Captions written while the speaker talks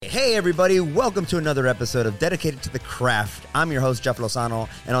Hey everybody, welcome to another episode of Dedicated to the Craft. I'm your host, Jeff Lozano,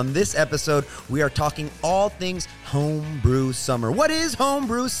 and on this episode, we are talking all things homebrew summer. What is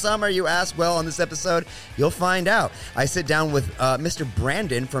homebrew summer, you ask? Well, on this episode, you'll find out. I sit down with Mr.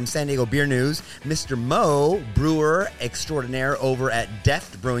 Brandon from San Diego Beer News, Mr. Mo, brewer extraordinaire over at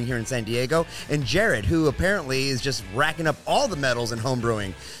Deft Brewing here in San Diego, and Jared, who apparently is just racking up all the medals in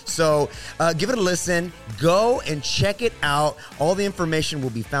homebrewing. So give it a listen, go and check it out. All the information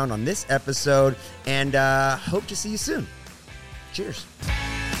will be found on this episode, and hope to see you soon. Cheers.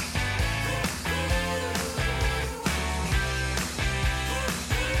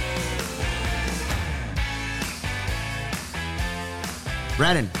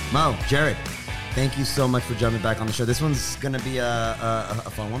 Brandon, Mo, Jared, thank you so much for jumping back on the show. This one's going to be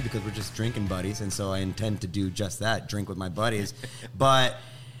a fun one because we're just drinking buddies, and so I intend to do just that, drink with my buddies. But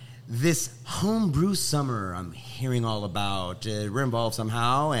this homebrew summer I'm hearing all about, we're involved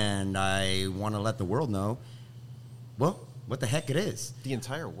somehow, and I want to let the world know, well, what the heck it is. The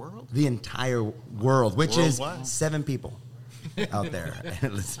entire world? The entire world, which Worldwide. is 7 people out there.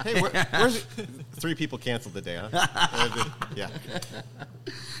 Hey, where's 3 people canceled today, huh? Yeah.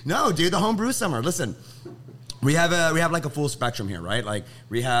 No, dude, the homebrew summer. Listen, we have like a full spectrum here, right? Like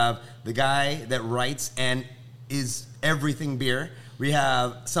we have the guy that writes and is everything beer. We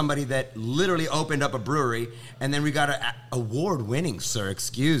have somebody that literally opened up a brewery, and then we got an award-winning,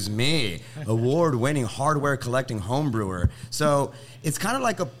 award-winning hardware collecting home brewer. So it's kind of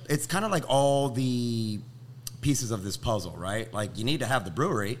like all the pieces of this puzzle, right? Like you need to have the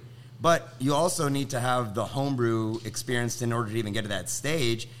brewery, but you also need to have the homebrew experience in order to even get to that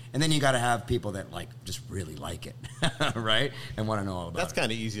stage. And then you got to have people that like just really like it, right? And want to know all about it. That's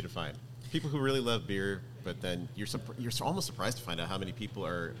kind of easy to find. People who really love beer, but then you're almost surprised to find out how many people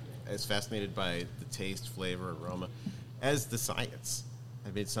are as fascinated by the taste, flavor, aroma as the science.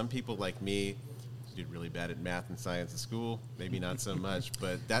 I mean, some people like me did really bad at math and science at school, maybe not so much,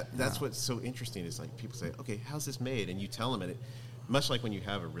 but that's what's so interesting is like people say, okay, how's this made? And you tell them, and it, much like when you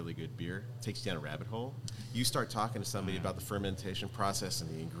have a really good beer, it takes you down a rabbit hole. You start talking to somebody about the fermentation process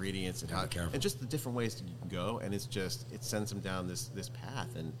and the ingredients and how, and just the different ways that you can go, and it sends them down this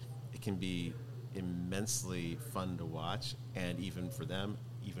path, and it can be immensely fun to watch, and even for them,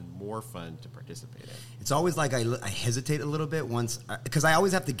 even more fun to participate in. It's always like I hesitate a little bit once, because I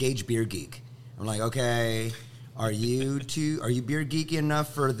always have to gauge Beer Geek. I'm like, okay, are you beer geeky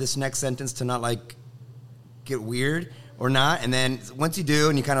enough for this next sentence to not like get weird or not? And then once you do,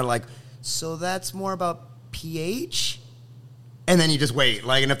 and you kind of like, so that's more about pH? And then you just wait.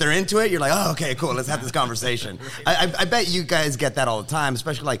 Like, and if they're into it, you're like, oh, okay, cool, let's have this conversation. I bet you guys get that all the time,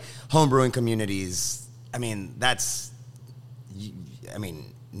 especially like homebrewing communities. I mean,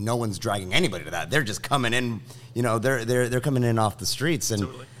 no one's dragging anybody to that. They're just coming in, they're coming in off the streets, and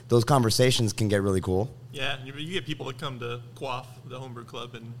totally. Those conversations can get really cool. Yeah, you get people that come to Quaff, the homebrew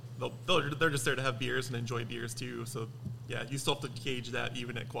club, and they're just there to have beers and enjoy beers too. So yeah, you still have to gauge that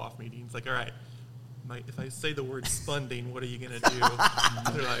even at Quaff meetings. Like, all right, if I say the word spunding, what are you gonna do?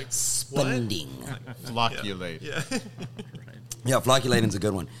 They're like, spunding, flocculate. Yeah. Yeah, flocculating's a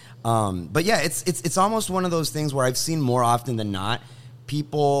good one. But yeah, it's almost one of those things where I've seen more often than not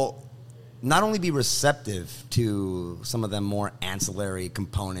people not only be receptive to some of the more ancillary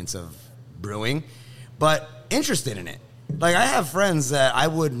components of brewing, but interested in it. Like, I have friends that I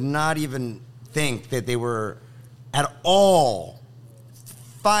would not even think that they were at all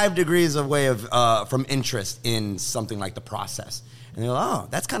 5 degrees away from interest in something like the process. And they're like, oh,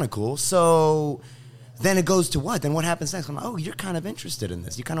 that's kind of cool. So then it goes to what? Then what happens next? I'm like, oh, you're kind of interested in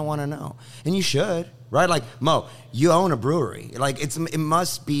this. You kind of want to know. And you should, right? Like, Mo, you own a brewery. Like, it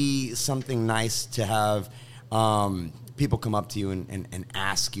must be something nice to have people come up to you and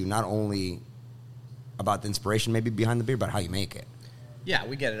ask you not only about the inspiration maybe behind the beer, but how you make it. Yeah,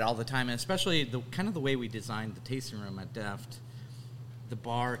 we get it all the time, and especially the way we designed the tasting room at Deft. The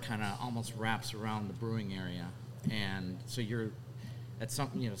bar kind of almost wraps around the brewing area, and so you're at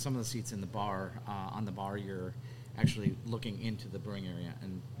some of the seats in the bar, on the bar, you're actually looking into the brewing area.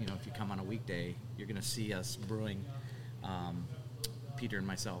 And, if you come on a weekday, you're going to see us brewing, Peter and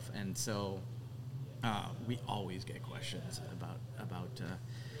myself. And so we always get questions about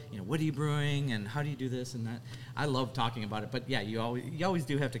what are you brewing and how do you do this and that. I love talking about it, but yeah, you always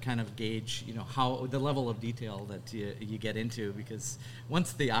do have to kind of gauge, how the level of detail that you get into, because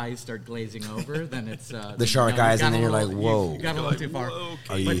once the eyes start glazing over, then it's the shark eyes, and then you're like, whoa, you got a little too far. Okay.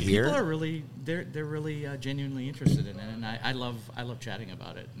 Are you but here? People are really they're really genuinely interested in it, and I love chatting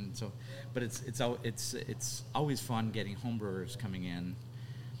about it. And so, but it's always fun getting homebrewers coming in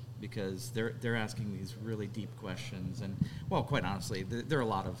because they're asking these really deep questions. And, well, quite honestly, there are a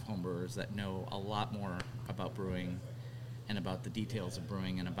lot of homebrewers that know a lot more about brewing and about the details of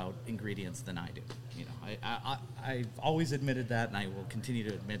brewing and about ingredients than I do. You know, I've always admitted that, and I will continue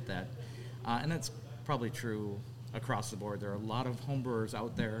to admit that. And that's probably true across the board. There are a lot of homebrewers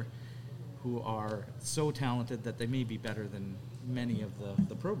out there who are so talented that they may be better than many of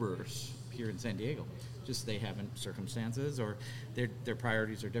the pro brewers here in San Diego. Just they haven't circumstances, or their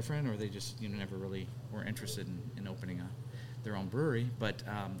priorities are different, or they just never really were interested in opening their own brewery. But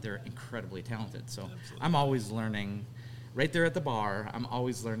they're incredibly talented. So Absolutely. I'm always learning. Right there at the bar, I'm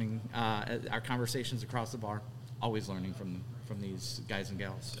always learning. Our conversations across the bar, always learning from these guys and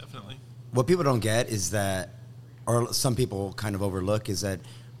gals. Definitely. What people don't get is that, or some people kind of overlook, is that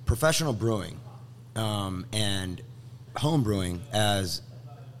professional brewing and home brewing, as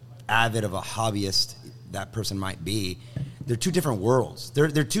avid of a hobbyist that person might be, they're two different worlds. They're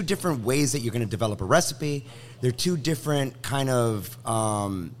two different ways that you're going to develop a recipe. They're two different kind of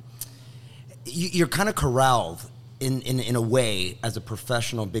you're kind of corralled in a way as a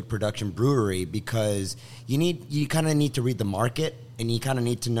professional big production brewery, because you kind of need to read the market, and you kind of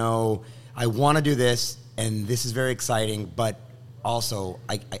need to know, I want to do this and this is very exciting, but also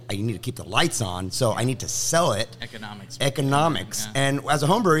I need to keep the lights on, so I need to sell it. Economics. Yeah. And as a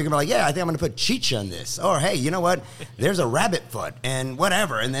home brewer, you can be like, yeah, I think I'm going to put chicha in this. Or, hey, you know what? There's a rabbit foot and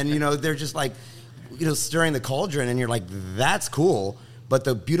whatever. And then, they're just like, stirring the cauldron, and you're like, that's cool. But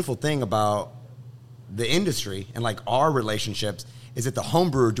the beautiful thing about the industry and like our relationships is that the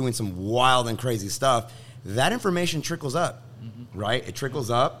home brewer doing some wild and crazy stuff, that information trickles up, right? It trickles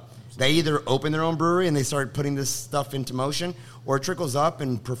up. They either open their own brewery and they start putting this stuff into motion, or it trickles up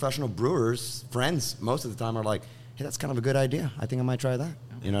and professional brewers, friends, most of the time are like, hey, that's kind of a good idea. I think I might try that.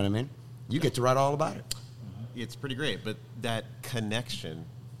 You know what I mean? You get to write all about it. It's pretty great, but that connection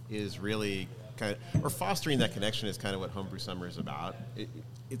is really or fostering that connection is kind of what Homebrew Summer is about.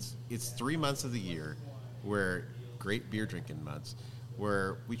 It's 3 months of the year where great beer drinking months,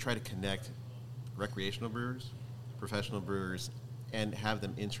 where we try to connect recreational brewers, professional brewers, and have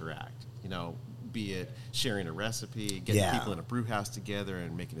them interact. Be it sharing a recipe, getting people in a brew house together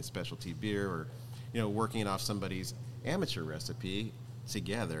and making a specialty beer, or working off somebody's amateur recipe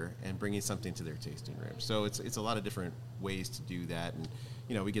together and bringing something to their tasting room. So it's a lot of different ways to do that, and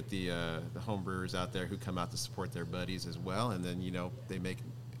we get the home brewers out there who come out to support their buddies as well, and then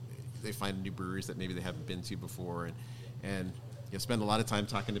they find new breweries that maybe they haven't been to before, and spend a lot of time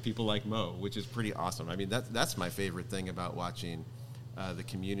talking to people like Mo, which is pretty awesome. I mean, that's my favorite thing about watching the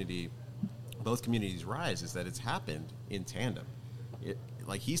community, both communities rise, is that it's happened in tandem.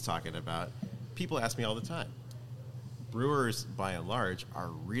 Like he's talking about, people ask me all the time. Brewers, by and large, are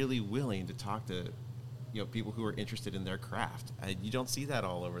really willing to talk to people who are interested in their craft. You don't see that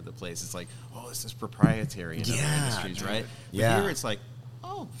all over the place. It's like, oh, this is proprietary in other industries, right? Yeah. But here it's like,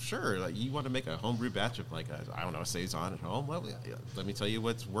 oh, sure. Like, you want to make a homebrew batch of a saison at home? Well, let me tell you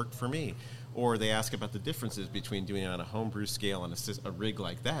what's worked for me. Or they ask about the differences between doing it on a homebrew scale on a rig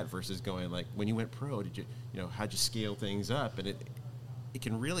like that versus going like, when you went pro, did how'd you scale things up? And it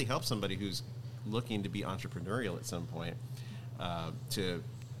can really help somebody who's looking to be entrepreneurial at some point to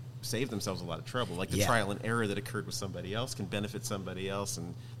save themselves a lot of trouble. Like the trial and error that occurred with somebody else can benefit somebody else,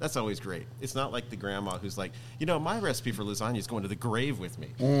 and that's always great. It's not like the grandma who's like, my recipe for lasagna is going to the grave with me.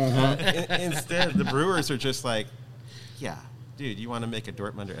 Instead, the brewers are just like, yeah, dude, you want to make a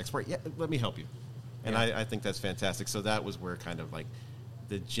Dortmunder export? Yeah, let me help you. And I think that's fantastic. So that was where kind of like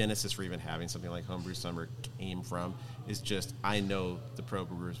the genesis for even having something like Homebrew Summer came from, is just, I know the pro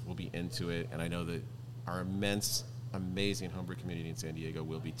brewers will be into it, and I know that our amazing homebrew community in San Diego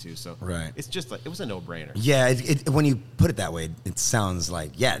will be too. So it's just like, it was a no-brainer. Yeah, when you put it that way, it sounds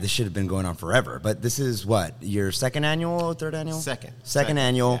like, this should have been going on forever. But this is what, your second annual, third annual? Second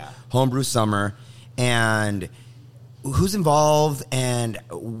annual Homebrew Summer. And who's involved, and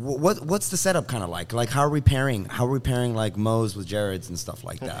what's the setup kind of like? Like, how are we pairing like Moe's with Jared's and stuff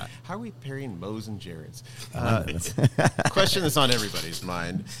like that? How are we pairing Moe's and Jared's? Question that's on everybody's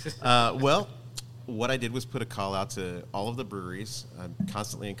mind. Well, what I did was put a call out to all of the breweries. I'm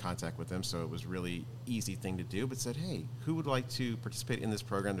constantly in contact with them, so it was really easy thing to do, but said, hey, who would like to participate in this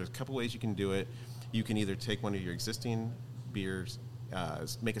program? There's a couple ways you can do it. You can either take one of your existing beers,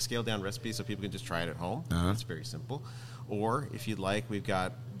 make a scaled down recipe so people can just try it at home. It's very simple. Or if you'd like, we've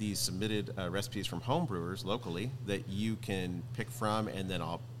got these submitted recipes from home brewers locally that you can pick from, and then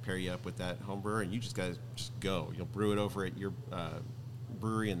I'll pair you up with that home brewer, and you just guys just go. You'll brew it over at your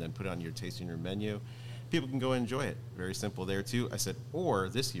brewery and then put it on your tasting room menu. People can go and enjoy it. Very simple there too. I said, or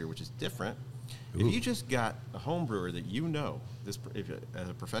this year, which is different, If you just got a home brewer that you know, as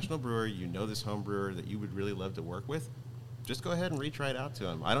a professional brewer, you know this home brewer that you would really love to work with, just go ahead and retry it out to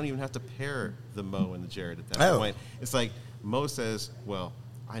him. I don't even have to pair the Mo and the Jared at that point. It's like Mo says, well,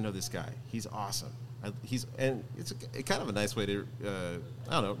 I know this guy. He's awesome. And it's kind of a nice way to,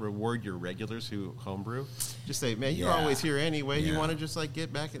 reward your regulars who homebrew. Just say, man, you're always here anyway. You want to just like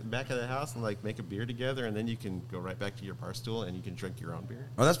get back of the house and like make a beer together, and then you can go right back to your bar stool and you can drink your own beer.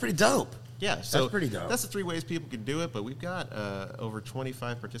 Oh, that's pretty dope. Yeah, so that's pretty dope. That's the 3 ways people can do it, but we've got over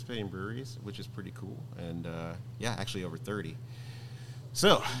 25 participating breweries, which is pretty cool, and actually over 30.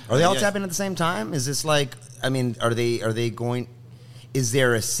 So are they all tapping at the same time? Is this like, I mean, are they going? Is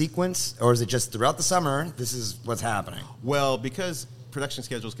there a sequence, or is it just throughout the summer, this is what's happening? Well, because production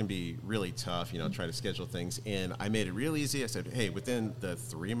schedules can be really tough, try to schedule things in, I made it real easy. I said, hey, within the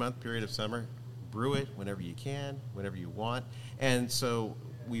 3-month period of summer, brew it whenever you can, whenever you want. And so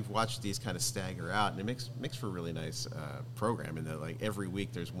we've watched these kind of stagger out, and it makes for a really nice program in that, like, every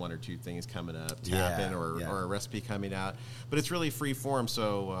week there's 1 or 2 things coming up, tapping, or a recipe coming out. But it's really free form,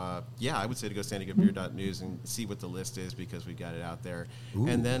 so I would say to go standingupbeer.news and see what the list is, because we got it out there. Ooh.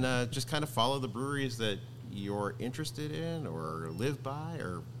 And then just kind of follow the breweries that you're interested in or live by,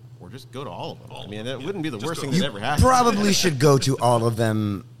 or just go to all of them. I mean, that wouldn't be the worst thing that ever happened. Probably should go to all of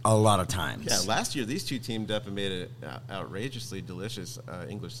them a lot of times. Yeah, last year these two teamed up and made an outrageously delicious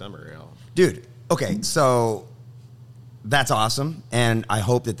English summer ale. Dude, okay, so that's awesome, and I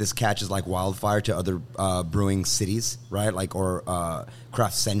hope that this catches like wildfire to other brewing cities, right? Like, or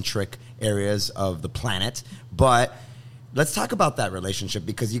craft-centric areas of the planet. But let's talk about that relationship,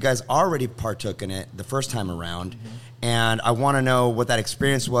 because you guys already partook in it the first time around. Mm-hmm. And I want to know what that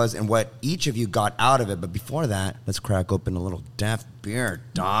experience was and what each of you got out of it. But before that, let's crack open a little Deft beer,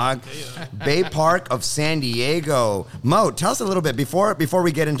 dog. Yeah. Bay Park of San Diego. Mo, tell us a little bit, before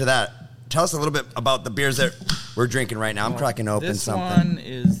we get into that, tell us a little bit about the beers that we're drinking right now. I'm cracking open something. This one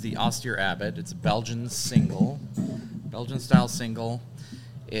is the Austere Abbot. It's a Belgian style single.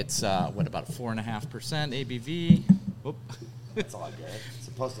 It's, about 4.5% ABV. Oop. It's all good. It's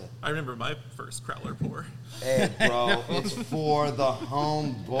supposed to. I remember my first Crowler pour. Hey, bro, it's for the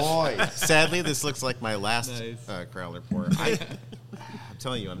homeboys. Sadly, this looks like my last Crowler pour. I'm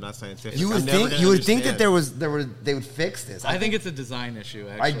telling you, I'm not scientific. You would think that they would fix this. I think it's a design issue.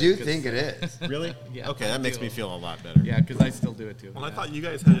 Actually, I do think it is. Really? Yeah. Okay, that makes me feel a lot better. Yeah, because I still do it too. Well, I thought you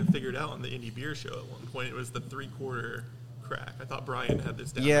guys had it figured out on the Indie Beer Show at one point. It was the 3/4 crack. I thought Brian had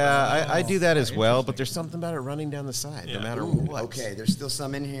this down. Yeah, I do that as well, but there's something about it running down the side, no matter what. Okay, there's still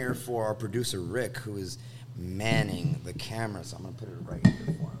some in here for our producer, Rick, who is manning the camera, so I'm going to put it right here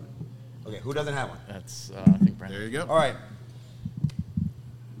for him. Okay, who doesn't have one? That's, I think, Brandon. There you go. All right.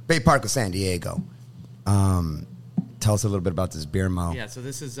 Bay Park of San Diego. Tell us a little bit about this beer, Mo. Yeah, so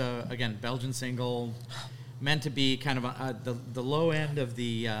this is, again, Belgian single, meant to be kind of the low end of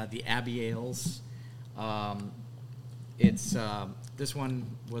the Abbey ales. It's this one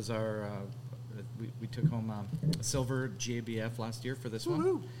was our we took home a silver GABF last year for this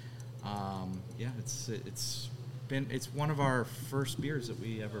one. It's one of our first beers that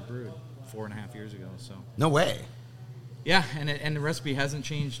we ever brewed 4.5 years ago. So no way. Yeah, and the recipe hasn't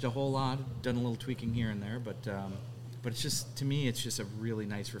changed a whole lot. Done a little tweaking here and there, but it's just, to me, it's just a really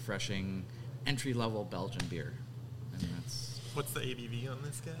nice, refreshing entry level Belgian beer. And that's. What's the ABV on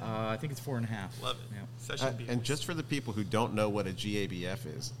this guy? I think it's 4.5. Love it. Yeah. Session beers. And just for the people who don't know what a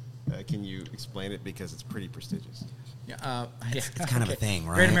GABF is, can you explain it, because it's pretty prestigious? Yeah, it's kind of a thing,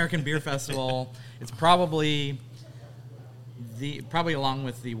 right? Great American Beer Festival. It's probably along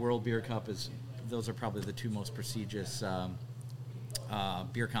with the World Beer Cup, those are probably the 2 most prestigious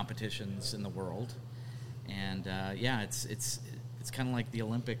beer competitions in the world. And it's kind of like the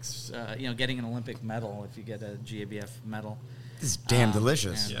Olympics. Getting an Olympic medal if you get a GABF medal. It's damn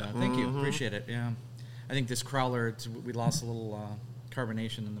delicious. And, thank you. Appreciate it. Yeah. I think this Crowler, we lost a little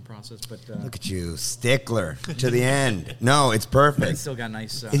carbonation in the process, but look at you, stickler to the end. No, it's perfect. It's still got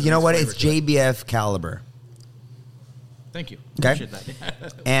nice. You know nice what? It's JBF caliber. Thank you. Okay. Appreciate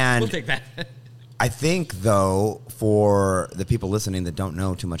that. And we'll take that. I think, though, for the people listening that don't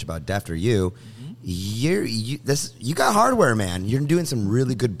know too much about Deft or you, you got hardware, man. You're doing some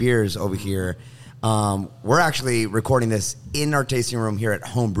really good beers over here. We're actually recording this in our tasting room here at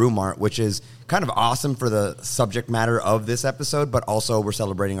Home Brew Mart, which is kind of awesome for the subject matter of this episode, but also we're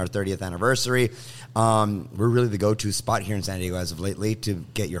celebrating our 30th anniversary. We're really the go-to spot here in San Diego as of lately to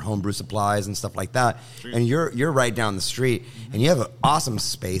get your homebrew supplies and stuff like that. Street. And you're right down the street, and you have an awesome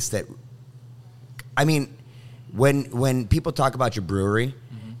space that, I mean, when people talk about your brewery,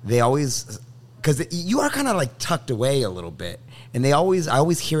 they always because you are kind of like tucked away a little bit, and I always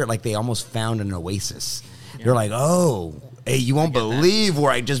hear it like they almost found an oasis. Yeah. They're like, oh, hey, you won't get that. believe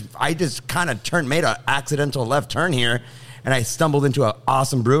where I just kind of made an accidental left turn here, and I stumbled into an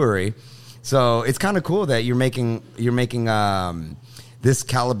awesome brewery. So it's kind of cool that you're making this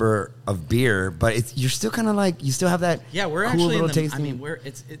caliber of beer, but you're still kind of like, you still have that Yeah, we're cool actually little in the, tasting. I mean,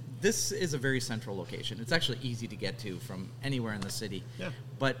 this is a very central location. It's actually easy to get to from anywhere in the city. Yeah.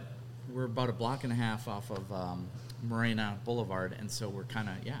 But we're about a block and a half off of Morena Boulevard, and so we're kind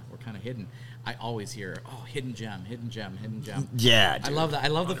of hidden. I always hear, oh, hidden gem, hidden gem, hidden gem. Yeah, I dude. love that. I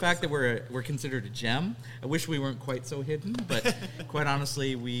love the fact that we're considered a gem. I wish we weren't quite so hidden, but quite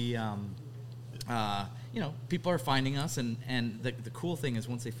honestly, we. People are finding us, and the cool thing is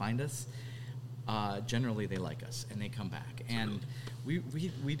once they find us, generally they like us and they come back. And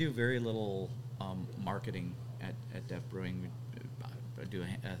we do very little marketing at Def Brewing. We do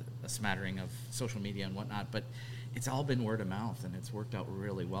a smattering of social media and whatnot, but it's all been word of mouth, and it's worked out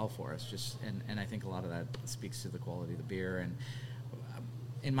really well for us. And I think a lot of that speaks to the quality of the beer, and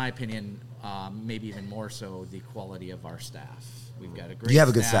in my opinion, maybe even more so the quality of our staff. We've got a great You have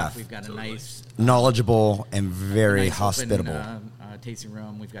a good staff. We've got a nice knowledgeable and very nice hospitable. open, tasting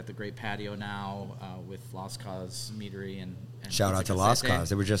room. We've got the great patio now with Lost Cause Meadery and Shout out Pizza to Lost Cassette. Cause.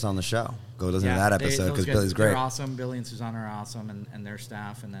 They were just on the show. Go listen to Yeah, that they- episode those because guys, Billy's great. They're awesome. Billy and Susanna are awesome, and their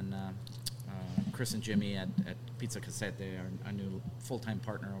staff, and then Chris and Jimmy at Pizza Cassette. They are a new full-time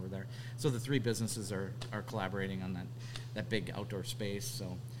partner over there. So the three businesses are collaborating on that big outdoor space.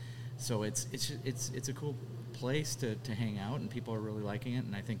 So it's a cool place to hang out, and people are really liking it.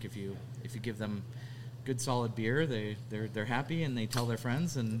 And I think if you give them good solid beer, they're happy, and they tell their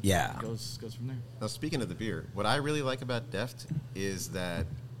friends, and Yeah. it goes from there. Now, speaking of the beer, what I really like about Deft is that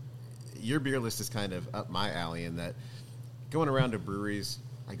your beer list is kind of up my alley in that going around to breweries,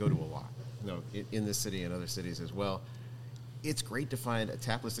 I go to a lot, in this city and other cities as well. It's great to find a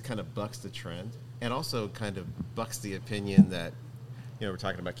tap list that kind of bucks the trend and also kind of bucks the opinion that, we're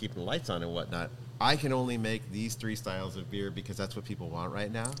talking about keeping the lights on and whatnot. I can only make these 3 styles of beer because that's what people want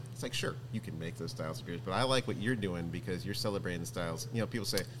right now. It's like, sure, you can make those styles of beers, but I like what you're doing because you're celebrating the styles. People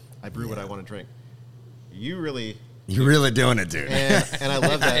say, I brew what I want to drink. You're really doing it, dude. And I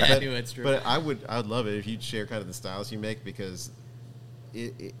love that. I But, do, it's true. but I would love it if you'd share kind of the styles you make because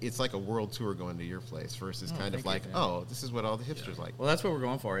it's like a world tour going to your place versus kind of thank you, like, man. this is what all the hipsters like. Well, that's what we're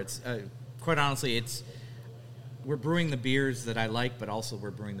going for. It's quite honestly, we're brewing the beers that I like, but also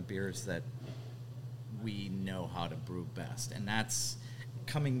we're brewing the beers that we know how to brew best, and that's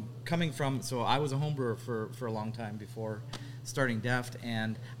coming from. So I was a home brewer for a long time before starting Deft,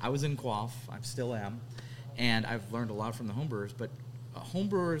 and I was in Quaff. I still am, and I've learned a lot from the homebrewers. But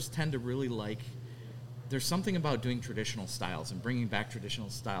homebrewers tend to really like. There's something about doing traditional styles and bringing back traditional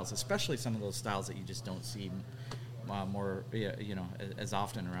styles, especially some of those styles that you just don't see as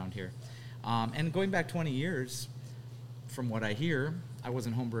often around here. And going back 20 years, from what I hear, I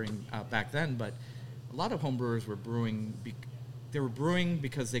wasn't homebrewing back then, but a lot of homebrewers were brewing. They were brewing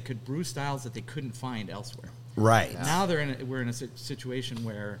because they could brew styles that they couldn't find elsewhere. Right. Now we're in a situation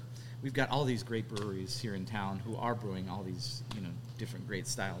where we've got all these great breweries here in town who are brewing all these different great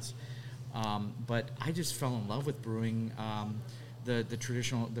styles. But I just fell in love with brewing the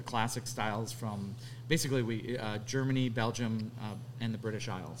traditional, the classic styles from basically Germany, Belgium, and the British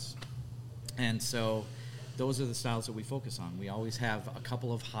Isles. And so those are the styles that we focus on. We always have a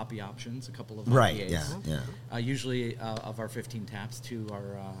couple of hoppy options, a couple of IPAs. Right, yeah. Usually of our 15 taps, 2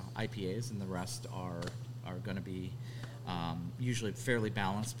 are IPAs, and the rest are going to be usually fairly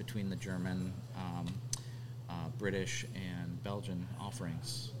balanced between the German, British, and Belgian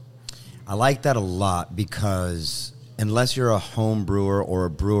offerings. I like that a lot because unless you're a home brewer or a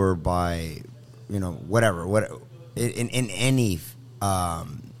brewer by, whatever, in any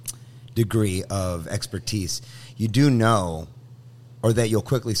degree of expertise, you do know, or that you'll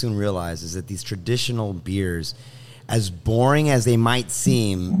quickly soon realize, is that these traditional beers, as boring as they might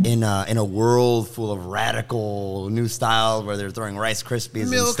seem in a world full of radical new styles where they're throwing Rice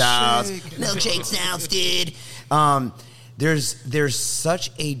Krispies and stouts, milkshake stouts, dude. There's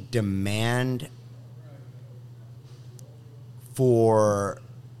such a demand for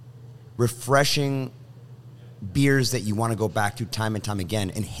refreshing beers that you want to go back to time and time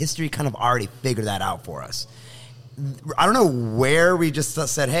again, and history kind of already figured that out for us. I don't know where we just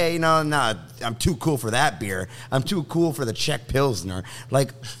said, hey, no, I'm too cool for that beer. I'm too cool for the Czech Pilsner.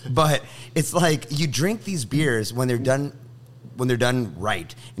 But it's like you drink these beers when they're done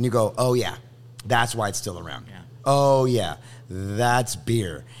right, and you go, oh yeah, that's why it's still around. Yeah. Oh yeah, that's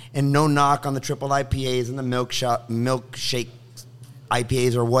beer. And no knock on the triple IPAs and the milkshake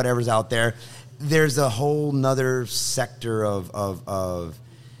IPAs or whatever's out there. there's a whole nother sector of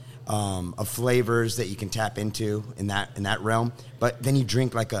flavors that you can tap into in that realm. But then you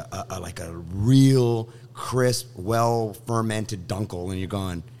drink like a real crisp, well fermented Dunkel, and you're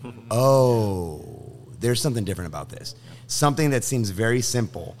going, oh, there's something different about this. Something that seems very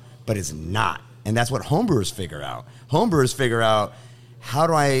simple, but is not. And that's what homebrewers figure out. Homebrewers figure out, how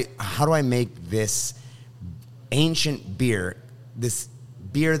do I make this ancient beer, this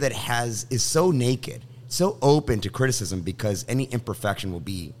beer that is so naked, so open to criticism, because any imperfection will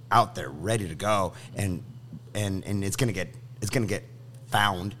be out there ready to go, and it's gonna get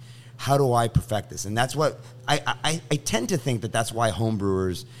found. How do I perfect this? And that's what I tend to think that's why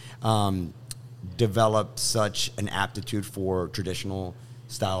homebrewers develop such an aptitude for traditional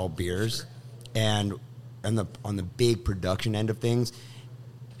style beers. Sure. And on the big production end of things,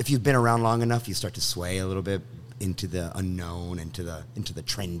 if you've been around long enough, you start to sway a little bit into the unknown, into the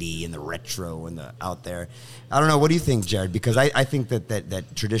trendy and the retro and the out there. I don't know. What do you think, Jared? Because I think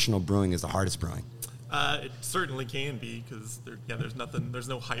that traditional brewing is the hardest brewing. It certainly can be, because there's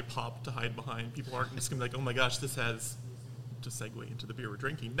no hype hop to hide behind. People aren't just gonna be like, oh my gosh, this has, to segue into the beer we're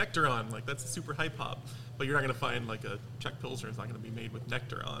drinking, Nectaron. Like, that's a super hype hop. But you're not going to find like a Czech Pilsner is not going to be made with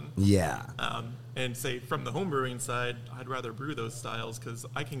Nectaron. Yeah. And say from the home brewing side, I'd rather brew those styles, because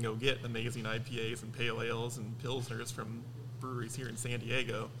I can go get amazing IPAs and pale ales and Pilsners from breweries here in San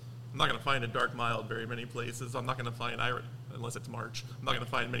Diego. I'm not going to find a dark mild very many places. I'm not going to find unless it's March. I'm not going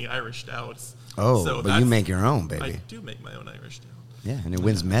to find many Irish stouts. Oh, so but you make your own, baby. I do make my own Irish stout. Yeah, and it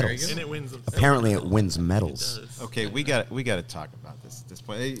wins medals. And it wins. Apparently, it wins medals. It does. Okay, we got to talk about this at this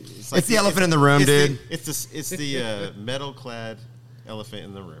point. It's the elephant in the room, dude. It's the metal-clad elephant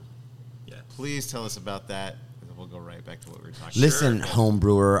in the room. Yeah. Please tell us about that, and then we'll go right back to what we were talking Listen, about. home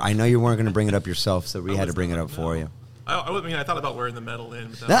brewer, I know you weren't going to bring it up yourself, so we had to bring it up for you. I thought about wearing the medal in.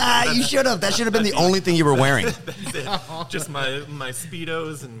 But You should have. That should have been the only thing you were wearing. That's it. Just my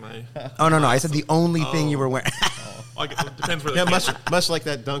Speedos and my... Oh, no. I said the only thing you were wearing. It depends where the Yeah, camera- much like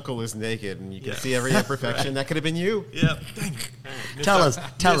that Dunkel is naked, and you can Yeah. see every imperfection. That could have been you. Yeah. Dang it. Tell us,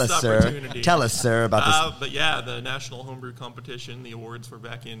 Missed sir. opportunity. Tell us, sir, about this. But yeah, the National Homebrew Competition, the awards were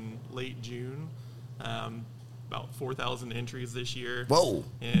back in late June. About 4,000 entries this year. Whoa.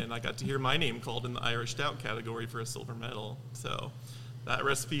 And I got to hear my name called in the Irish Stout category for a silver medal. So that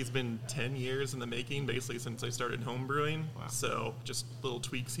recipe's been 10 years in the making, basically since I started homebrewing. Wow. So just little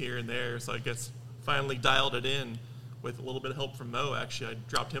tweaks here and there. So I guess finally dialed it in with a little bit of help from Mo. Actually, I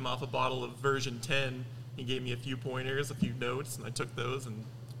dropped him off a bottle of version 10. He gave me a few pointers, a few notes, and I took those, and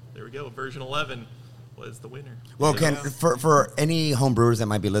there we go. Version 11 was the winner. Well, Ken, for any home brewers that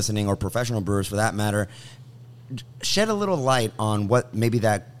might be listening, or professional brewers for that matter, shed a little light on what maybe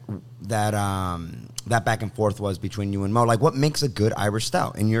that back and forth was between you and Mo. Like, what makes a good Irish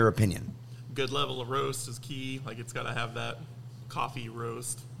stout, in your opinion? Good level of roast is key. Like, it's got to have that coffee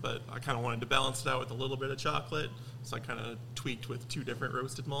roast, but I kind of wanted to balance it out with a little bit of chocolate, so I kind of tweaked with 2 different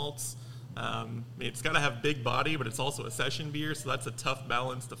roasted malts. It's got to have big body, but it's also a session beer, so that's a tough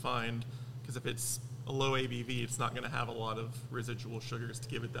balance to find, because if it's a low ABV, it's not going to have a lot of residual sugars to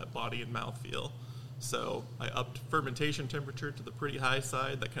give it that body and mouthfeel. So I upped fermentation temperature to the pretty high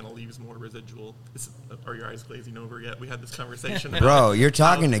side. That kind of leaves more residual. Are your eyes glazing over yet? We had this conversation. Bro, you're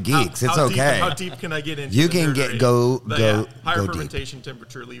talking to geeks. It's okay. How deep can I get into? You the can nerdery? Higher go deep. fermentation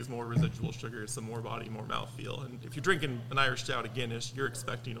temperature leaves more residual sugars, some more body, more mouthfeel. And if you're drinking an Irish stout, Guinness, you're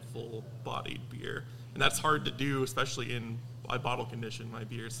expecting a full-bodied beer, and that's hard to do, especially in I bottle condition my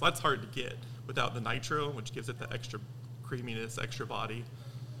beers. So that's hard to get without the nitro, which gives it the extra creaminess, extra body.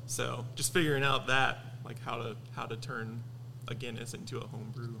 So just figuring out that, like how to turn a Guinness into a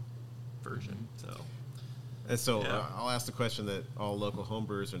homebrew version. So yeah. I'll ask the question that all local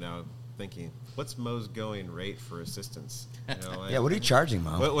homebrewers are now thinking: what's Mo's going rate for assistance? Yeah, what are you charging,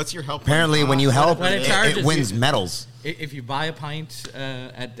 Mo? What's your help? Apparently, when you help, What it it charges wins you. medals. If you buy a pint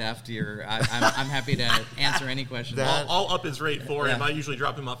at Deft, I'm happy to answer any questions. I'll up his rate for him. Yeah. I usually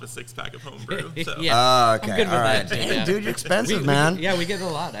drop him off a 6-pack of homebrew. So. Yeah. Okay, I'm good with all right. that, too, Damn, yeah. dude, you're expensive, We man. we get it a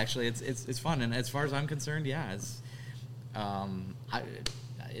lot, actually. It's fun, and as far as I'm concerned, yeah, it's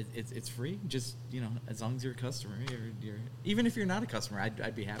free. Just as long as you're a customer, you're even if you're not a customer,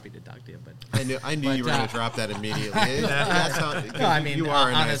 I'd be happy to talk to you. But I knew you were going to drop that immediately. That's how, no, I mean you are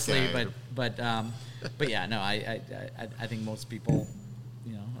a nice honestly, guy. but yeah, no, I think most people,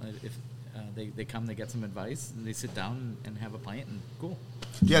 if they come, they get some advice, and they sit down and have a pint, and cool.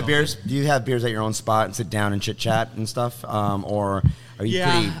 Do you have beers? Do you have beers at your own spot and sit down and chit chat and stuff, or are you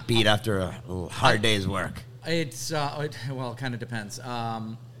Yeah. pretty beat after a hard day's work? It's it kind of depends.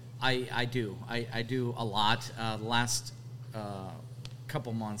 I do a lot. The last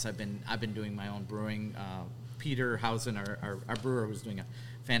couple months, I've been doing my own brewing. Peter Hausen, our brewer, was doing a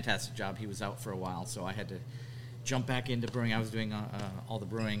fantastic job. He was out for a while, so I had to jump back into brewing. I was doing all the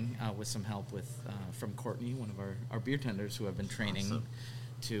brewing with some help from Courtney, one of our beer tenders, who have been training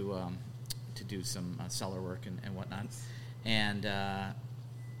to do some cellar work and whatnot. And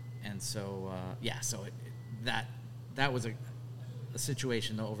so that was a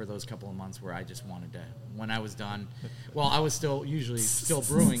situation over those couple of months where I just wanted to, when I was done, well, I was usually still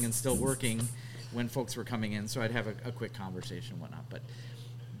brewing and still working when folks were coming in, so I'd have a quick conversation and whatnot.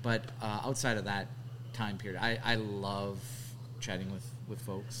 But outside of that time period, I love chatting with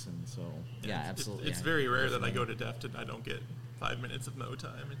folks, and so absolutely. It's very rare that I go to Deft and I don't get 5 minutes of Mo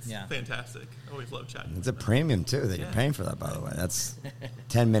time. It's fantastic. I always love chatting. It's a premium too that you're paying for that, by the way. That's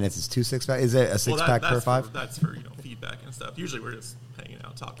 10 minutes is 2 6-pack. Is it a 6-pack per 5? That's for feedback and stuff. Usually we're just hanging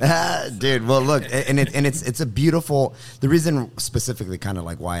out talking. Dude, well look, and it's a beautiful. The reason specifically, kind of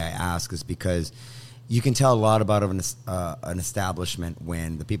like why I ask, is because you can tell a lot about an establishment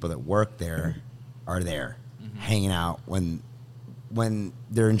when the people that work there are there, hanging out when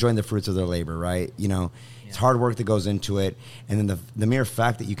they're enjoying the fruits of their labor, right? It's hard work that goes into it, and then the mere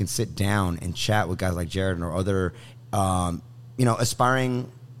fact that you can sit down and chat with guys like Jared or other,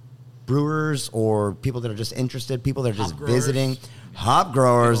 aspiring brewers or people that are just interested, people that are just visiting, hop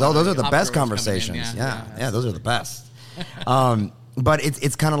growers. Those are the best conversations. Yeah, those are the best. But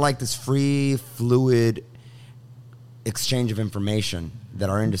it's kind of like this free, fluid exchange of information that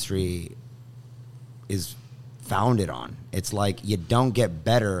our industry is founded on. It's like you don't get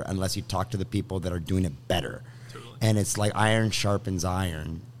better unless you talk to the people that are doing it better. Totally. And it's like iron sharpens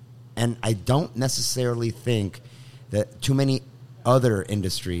iron. And I don't necessarily think that too many other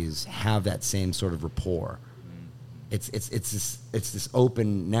industries have that same sort of rapport. It's this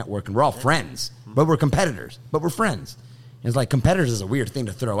open network, and we're all friends, but we're competitors, but we're friends. And it's like competitors is a weird thing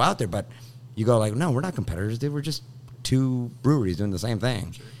to throw out there, but you go like, no, we're not competitors, dude. We're just two breweries doing the same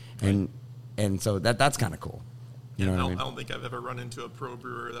thing. Sure. And so that's kind of cool. You know what I mean? I don't think I've ever run into a pro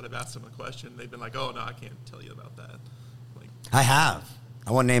brewer that I've asked them a question. They've been like, "Oh no, I can't tell you about that." Like, I have.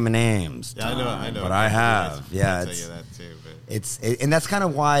 I won't name names. Yeah, I know. But I have. Yeah, I'll tell you that too. But and that's kind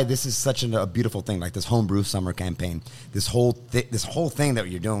of why this is such a beautiful thing, like this homebrew summer campaign. This whole thing that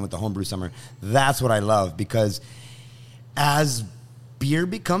you're doing with the homebrew summer. That's what I love, because as beer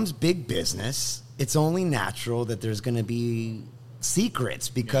becomes big business, it's only natural that there's going to be secrets,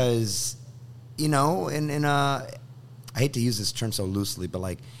 because I hate to use this term so loosely, but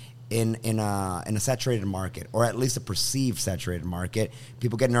like in a saturated market, or at least a perceived saturated market,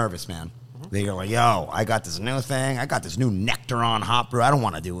 people get nervous, man. They go like, "Yo, I got this new thing. I got this new Nectaron hop brew. I don't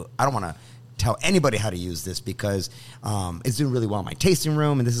want to tell anybody how to use this because it's doing really well in my tasting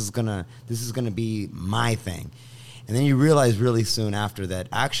room, and this is gonna be my thing." And then you realize really soon after that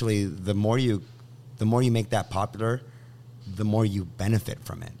actually the more you make that popular, the more you benefit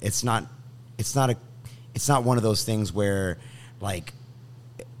from it. It's not one of those things where, like,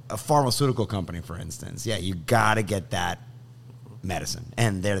 a pharmaceutical company, for instance, you got to get that medicine,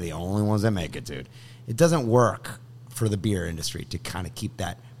 and they're the only ones that make it, dude. It doesn't work for the beer industry to kind of keep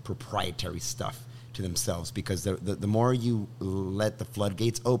that proprietary stuff to themselves, because the more you let the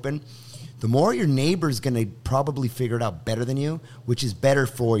floodgates open, the more your neighbor's going to probably figure it out better than you, which is better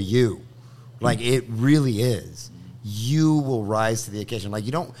for you. Like, it really is. You will rise to the occasion. Like,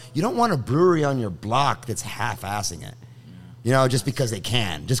 you don't want a brewery on your block that's half-assing it, just because they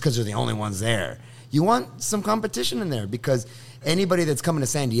can, just because they're the only ones there. You want some competition in there, because anybody that's coming to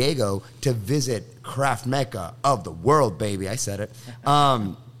San Diego to visit Craft Mecca of the world, baby, I said it,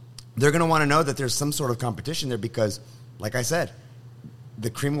 they're going to want to know that there's some sort of competition there, because, like I said, the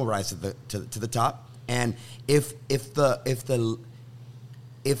cream will rise to the top. And if the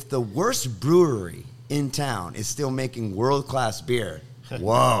worst brewery in town is still making world-class beer,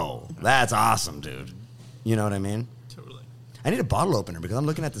 whoa, that's awesome, dude. You know what I mean? totally. I need a bottle opener, because I'm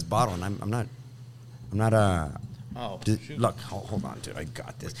looking at this bottle and I'm not. shoot. Look, hold on, dude. I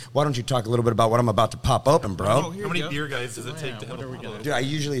got this. Why don't you talk a little bit about what I'm about to pop open, bro? How many beer guys does it take to have a bottle? Dude, I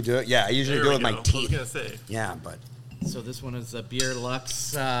usually do it. Yeah, I usually do it with my teeth. I was gonna say. Yeah, but So this one is a Beer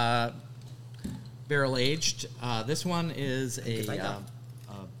Lux barrel aged. This one is a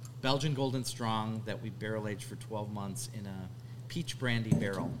Belgian Golden Strong that we barrel aged for 12 months in a peach brandy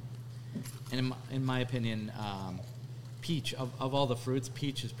barrel. And in my opinion, peach of all the fruits,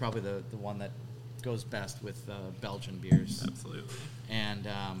 peach is probably the one that goes best with Belgian beers. Absolutely. And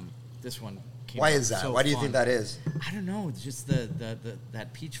this one came why out is that? so Why do you fun. think that is? I don't know. It's just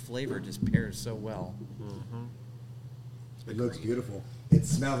that peach flavor just pairs so well. It looks beautiful. It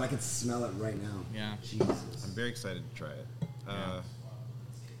smells. I can smell it right now. Yeah. Jesus. I'm very excited to try it.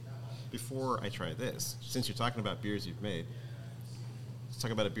 before I try this, since you're talking about beers you've made, let's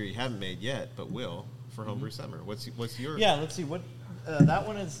talk about a beer you haven't made yet, but will for Homebrew Summer. What's your? Yeah, let's see what that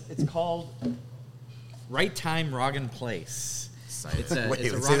one is. It's called Right Time Roggen Place. It's a, Wait,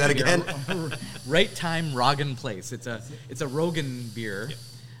 it's a say that Roggen again? beer. Right Time Roggen Place. It's a Rogan beer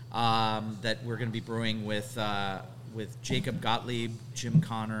that we're going to be brewing with Jacob Gottlieb, Jim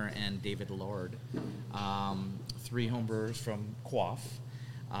Connor, and David Lord. 3 homebrewers from Quaff.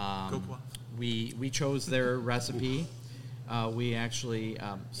 Go Quaff. We chose their recipe. We actually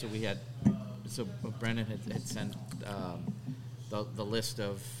so Brendan had sent the list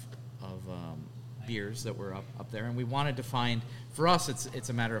of beers that were up there, and we wanted to find. For us, it's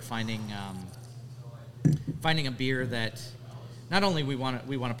a matter of finding a beer that not only we want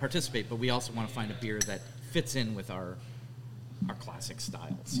to participate, but we also want to find a beer that fits in with our classic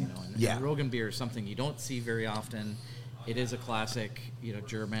styles. And Rogan beer is something you don't see very often. It is a classic,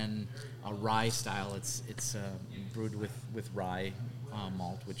 German rye style. It's brewed with rye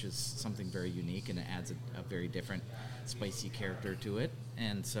malt, which is something very unique, and it adds a very different spicy character to it.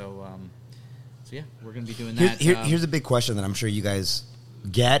 And so yeah, we're going to be doing that. Here's a big question that I'm sure you guys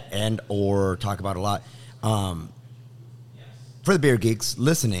get and or talk about a lot. For the beer geeks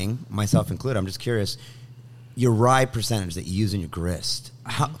listening, myself included, I'm just curious, your rye percentage that you use in your grist.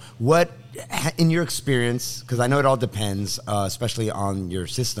 What, in your experience, because I know it all depends, especially on your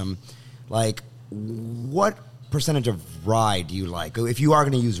system, like what percentage of rye do you like? If you are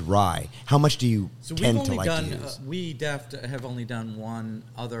going to use rye, how much do you tend to like to use? We have only done one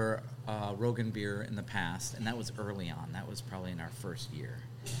other Rogan beer in the past, and that was early on. That was probably in our first year.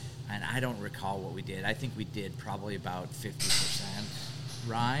 And I don't recall what we did. I think we did probably about 50%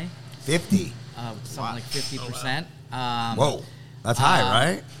 rye. 50? Something like 50%. Whoa, that's high,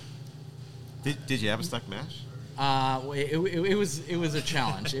 right? Did you have a stuck mash? It was a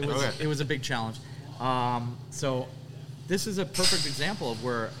challenge. It was a big challenge. So this is a perfect example of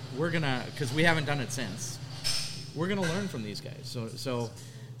where we're gonna, because we haven't done it since. We're gonna learn from these guys.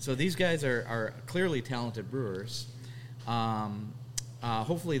 So these guys are clearly talented brewers.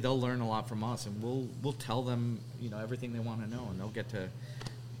 Hopefully they'll learn a lot from us, and we'll tell them everything they want to know, and they'll get to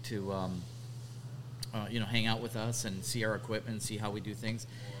hang out with us and see our equipment, see how we do things.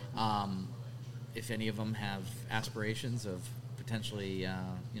 If any of them have aspirations of potentially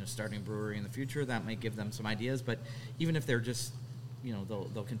starting a brewery in the future, that might give them some ideas. But even if they're just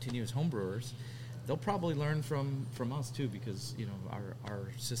they'll continue as home brewers, they'll probably learn from us too, because our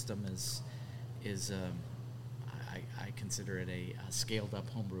system is I consider it a scaled up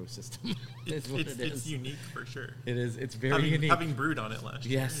homebrew system. It's unique for sure. It is. It's very unique. Having brewed on it last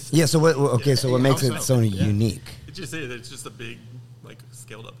year. Yes. Yeah. So what makes it so unique? It's just a big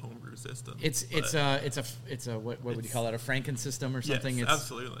scaled up homebrew system. It's a what would you call it? A Franken system or something? Yes,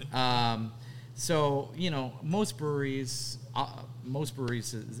 absolutely. So most breweries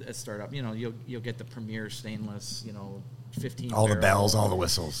as startup, you'll get the premier stainless, 15 all the barrel, bells, all the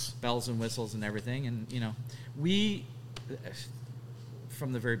whistles, bells and whistles and everything. And we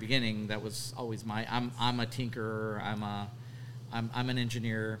from the very beginning, that was always I'm a tinkerer, I'm an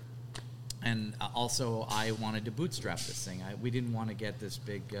engineer, and also I wanted to bootstrap this thing. We didn't want to get this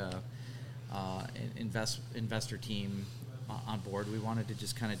big investor team on board. We wanted to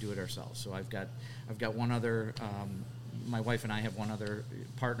just kind of do it ourselves. So I've got one other. My wife and I have one other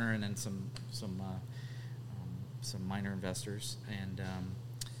partner, and then some minor investors. And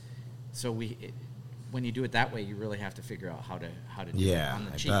so when you do it that way, you really have to figure out how to do it on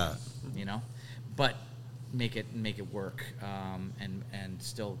the cheap, but make it work and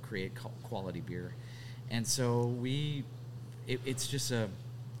still create quality beer. And so it's a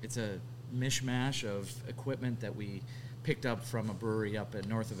mishmash of equipment that we picked up from a brewery up at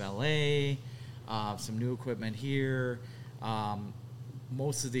north of LA, some new equipment here.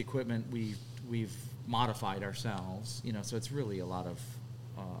 Most of the equipment we've modified ourselves, so it's really a lot of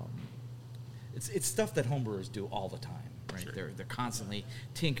it's stuff that homebrewers do all the time, right? Sure. They're constantly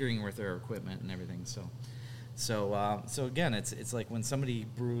tinkering with their equipment and everything. So again, it's like when somebody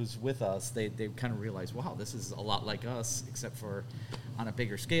brews with us, they kind of realize, wow, this is a lot like us, except for on a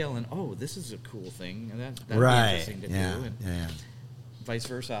bigger scale, and this is a cool thing, and that'd be interesting to do, and vice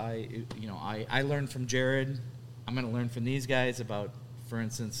versa. I learned from Jared. I'm going to learn from these guys about, for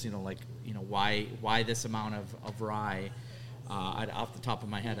instance, why this amount of rye. Off the top of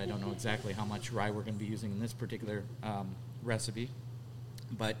my head, I don't know exactly how much rye we're going to be using in this particular recipe,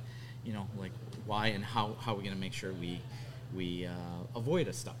 but why and how are we going to make sure we avoid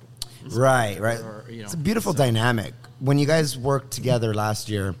a stuck. Right. It's a beautiful dynamic. When you guys worked together last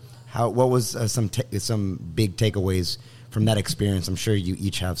year, what was some big takeaways from that experience? I'm sure you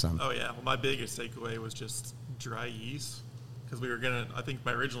each have some. Oh, yeah. Well, my biggest takeaway was just dry yeast. Because we were going to, I think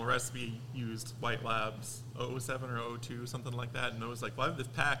my original recipe used White Labs 007 or 02, something like that. And I was like, well, I have this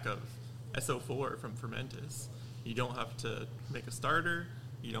pack of SO4 from Fermentis. You don't have to make a starter.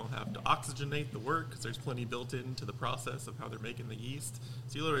 You don't have to oxygenate the work because there's plenty built into the process of how they're making the yeast.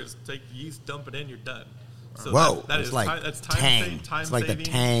 So you literally just take the yeast, dump it in, you're done. So Whoa, that it's is like that's tang. time It's like the saving.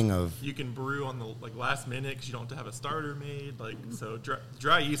 tang of. You can brew on the last minute because you don't have to have a starter made. So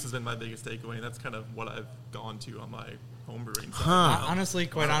dry yeast has been my biggest takeaway, and that's kind of what I've gone to on my home brewing side. now. Honestly,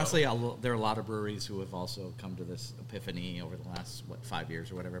 quite honestly, there are a lot of breweries who have also come to this epiphany over the last 5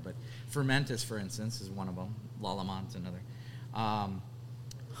 years or whatever. But Fermentis, for instance, is one of them. Lalamont's another.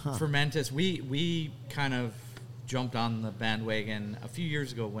 Fermentis, we kind of jumped on the bandwagon a few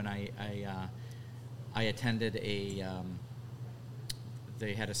years ago when I attended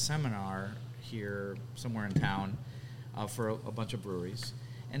they had a seminar here somewhere in town for a bunch of breweries,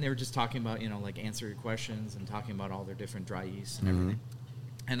 and they were just talking about answer your questions and talking about all their different dry yeasts and everything.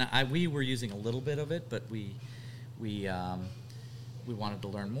 And we were using a little bit of it, but we wanted to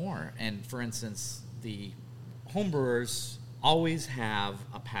learn more. And for instance, the homebrewers always have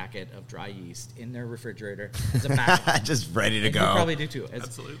a packet of dry yeast in their refrigerator as a backup. Just ready to And go. You probably do too.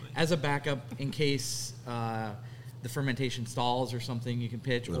 Absolutely. As a backup in case the fermentation stalls or something you can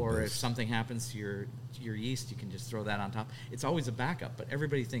pitch, or if something happens to your yeast, you can just throw that on top. It's always a backup, but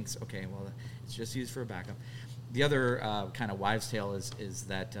everybody thinks, okay, well, it's just used for a backup. The other kind of wives' tale is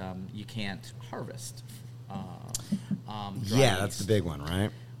that you can't harvest dry That's yeast, the big one, right?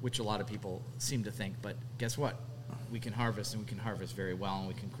 which a lot of people seem to think. But guess what? We can harvest, and we can harvest very well, and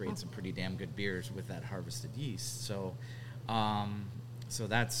we can create some pretty damn good beers with that harvested yeast. So,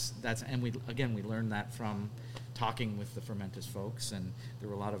 that's and we learned that from talking with the Fermentis folks, and there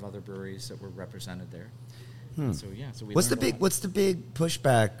were a lot of other breweries that were represented there. So we. What's the learned a lot. big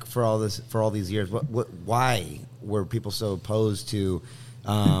pushback for all these years? Why were people so opposed to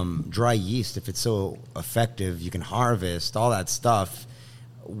dry yeast if it's so effective? You can harvest all that stuff.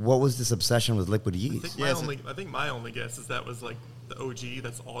 What was this obsession with liquid yeast? I think my only guess is that was like the OG.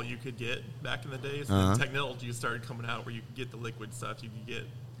 That's all you could get back in the days. And then technology started coming out where you could get the liquid stuff. You could get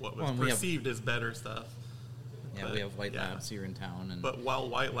what was perceived as better stuff. Yeah, we have White Labs here in town, But while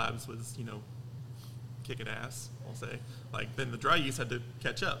White Labs was kicking ass, I'll say, then the dry yeast had to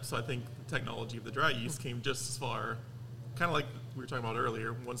catch up. So I think the technology of the dry yeast came just as far, kind of like we were talking about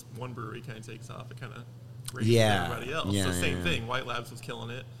earlier. Once one brewery kind of takes off, it kind of raises everybody else. So same thing. White Labs was killing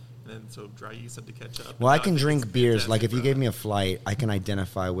it. And then so dry yeast had to catch up. Well, I can drink beers. Like if you gave me a flight, I can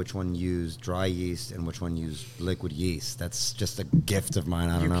identify which one used dry yeast and which one used liquid yeast. That's just a gift of mine.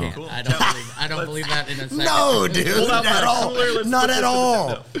 I don't know. Can't. Cool. I don't believe that in a second. No, dude, not at all. Not at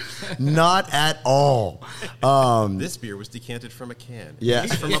all. Not at all. This beer was decanted from a can. Yeah.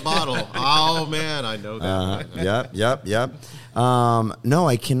 It's from a bottle. Oh man, I know that. Yep. No,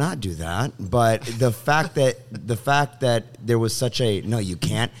 I cannot do that. But the fact that there was such a no, you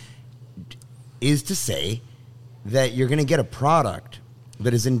can't, is to say that you're going to get a product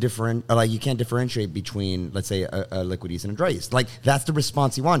that is indifferent, or like you can't differentiate between, let's say, a liquid yeast and a dry yeast. Like that's the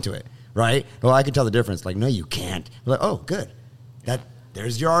response you want to it, right? Well, I can tell the difference. Like, no, you can't. We're like, oh, good.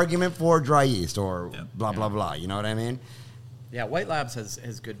 There's your argument for dry yeast or blah blah blah. You know what I mean? Yeah, White Labs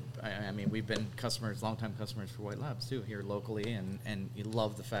has good. I mean, we've been longtime customers for White Labs too here locally, and you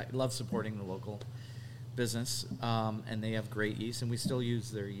love supporting the local business, and they have great yeast, and we still use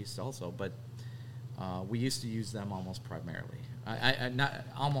their yeast also, but we used to use them almost primarily. Not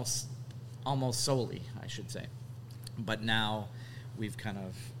almost solely, I should say, but now we've kind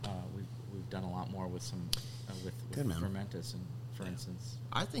of we've done a lot more with some with Fermentis, and for instance,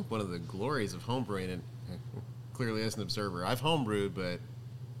 I think one of the glories of homebrewing, and clearly as an observer, I've homebrewed, but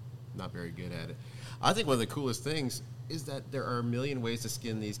not very good at it. I think one of the coolest things is that there are a million ways to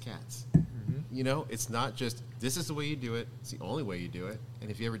skin these cats. Mm-hmm. It's not just, this is the way you do it, it's the only way you do it, and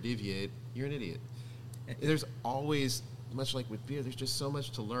if you ever deviate, you're an idiot. There's always, much like with beer, there's just so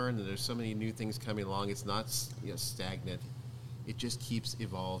much to learn, and there's so many new things coming along. It's not stagnant. It just keeps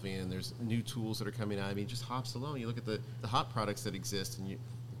evolving, and there's new tools that are coming out. I mean, just hops alone. You look at the hop products that exist, and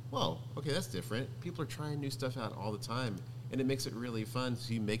whoa, okay, that's different. People are trying new stuff out all the time, and it makes it really fun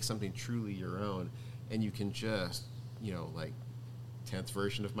to make something truly your own, and you can just, 10th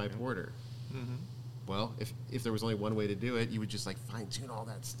version of my porter. Mm-hmm. Well, if there was only one way to do it, you would just fine-tune all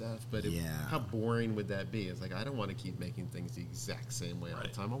that stuff, but how boring would that be? It's like, I don't want to keep making things the exact same way all the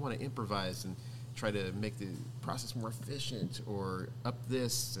time. I want to improvise and try to make the process more efficient, or up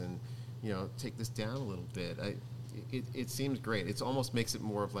this and, take this down a little bit. It seems great. It almost makes it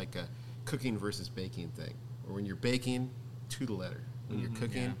more of like a cooking versus baking thing. Or when you're baking, to the letter. When you're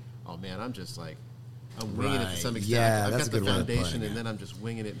cooking, yeah. oh man, I'm just like, I'm winging it to some Right. extent. Yeah, I've that's got a the good way of foundation, putting and it. then I'm just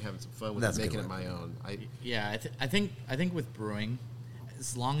winging it and having some fun with That's it, a good making it way. my own. Yeah, I think with brewing,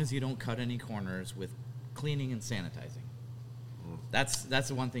 as long as you don't cut any corners with cleaning and sanitizing, that's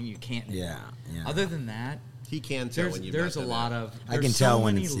the one thing you can't do. Yeah, yeah. Other than that, He can tell there's when you there's a lot of I can there's tell so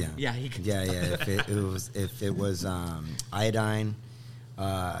when many- it's he can yeah. If it was iodine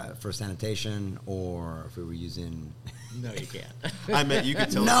for sanitation, or if we were using. No, you can't. I meant you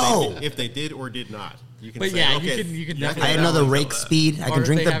could tell No. if they did or did not. You can But say, yeah, okay, you can I definitely know the Or rake speed. I can if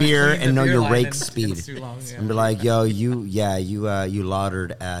drink they the haven't beer cleaned and the know beer your line rake in speed. too long, yeah. And be like, yo, you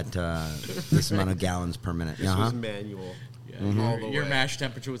lardered at this amount of gallons per minute. This Uh-huh. was manual. Yeah, all the your way. mash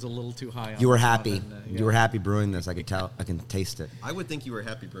temperature was a little too high. You were on the top happy. end, You were happy brewing this. I could tell. I can taste it. I would think you were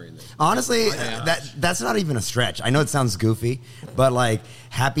happy brewing this. Honestly, Yeah. that's not even a stretch. I know it sounds goofy, but like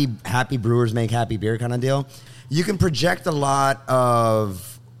happy brewers make happy beer kind of deal. You can project a lot of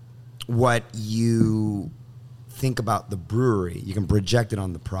what you think about the brewery. You can project it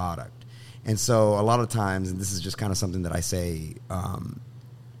on the product. And so a lot of times, and this is just kind of something that I say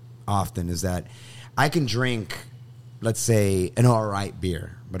often, is that I can drink, let's say, an all right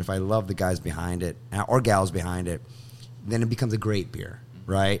beer, but if I love the guys behind it or gals behind it, then it becomes a great beer,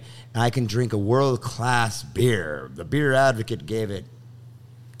 right? And I can drink a world-class beer. The Beer Advocate gave it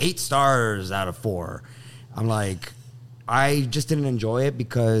 8 stars out of 4. I'm like, I just didn't enjoy it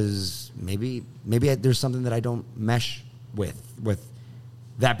because maybe there's something that I don't mesh with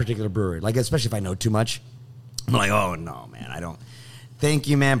that particular brewery. Like, especially if I know too much, I'm like, oh no, man, I don't. Thank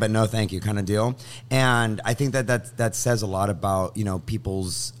you, man, but no thank you kind of deal. And I think that says a lot about,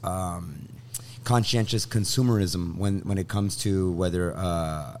 people's conscientious consumerism when it comes to whether,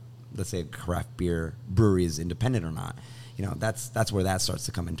 let's say, a craft beer brewery is independent or not. That's where that starts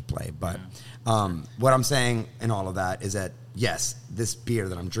to come into play. But what I'm saying in all of that is that, yes, this beer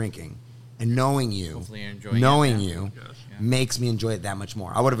that I'm drinking and knowing you, Hopefully you're enjoying it, yeah. Yeah. makes me enjoy it that much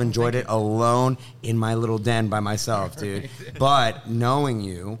more. I would have enjoyed it alone in my little den by myself, dude. But knowing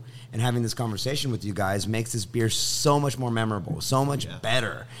you and having this conversation with you guys makes this beer so much more memorable, so much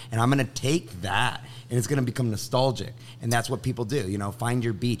better. And I'm going to take that, and it's going to become nostalgic. And that's what people do, find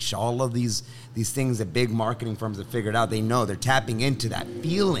your beach. All of these things that big marketing firms have figured out, they know they're tapping into that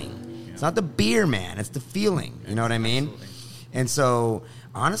feeling. It's not the beer, man. It's the feeling. You know what I mean? Absolutely. And so,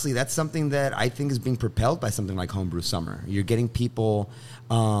 honestly, that's something that I think is being propelled by something like Homebrew Summer. You're getting people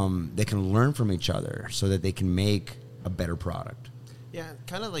that can learn from each other so that they can make a better product. Yeah,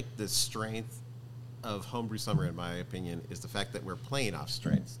 kind of like the strength of Homebrew Summer, in my opinion, is the fact that we're playing off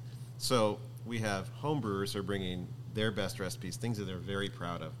strengths. So we have homebrewers who are bringing their best recipes, things that they're very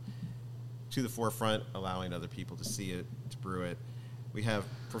proud of, to the forefront, allowing other people to see it, to brew it. We have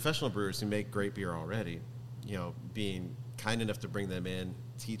professional brewers who make great beer already, being kind enough to bring them in,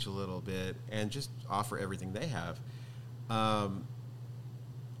 teach a little bit, and just offer everything they have.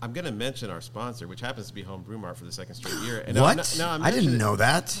 I'm going to mention our sponsor, which happens to be Home Brew Mart for the second straight year. And What? I'm I didn't mentioning- know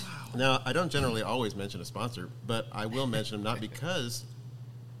that. Now, I don't generally always mention a sponsor, but I will mention them not because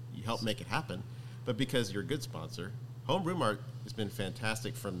you help make it happen, but because you're a good sponsor. Home Brew Mart has been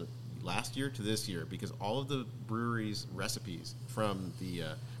fantastic from the last year to this year because all of the breweries' recipes, from the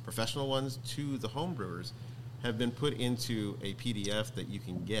professional ones to the home brewers, have been put into a PDF that you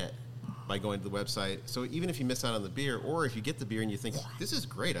can get by going to the website. So even if you miss out on the beer, or if you get the beer and you think, this is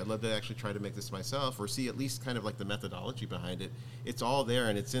great, I'd love to actually try to make this myself, or see at least kind of like the methodology behind it, it's all there,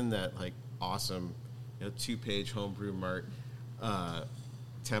 and it's in that like awesome 2-page Homebrew Mart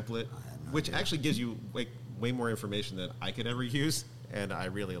template, which actually gives you like way more information than I could ever use, and I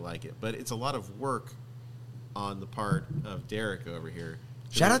really like it. But it's a lot of work on the part of Derek over here.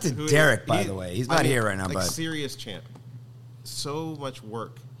 Shout out to Derek, by the way. He's not here right now, like but serious champ. So much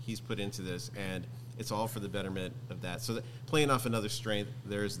work he's put into this, and it's all for the betterment of that. So playing off another strength,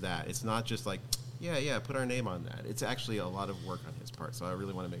 there's that. It's not just like, yeah, put our name on that. It's actually a lot of work on his part, so I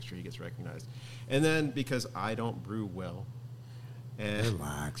really want to make sure he gets recognized. And then because I don't brew well, and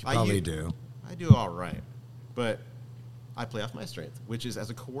relax, you probably do. I do all right, but I play off my strength, which is as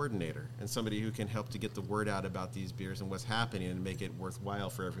a coordinator and somebody who can help to get the word out about these beers and what's happening and make it worthwhile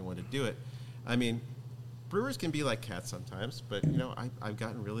for everyone to do it. I mean, brewers can be like cats sometimes, but I've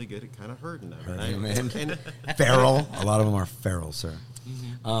gotten really good at kind of herding them. And Feral. A lot of them are feral, sir.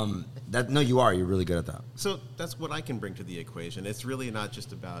 Mm-hmm. You are. You're really good at that. So that's what I can bring to the equation. It's really not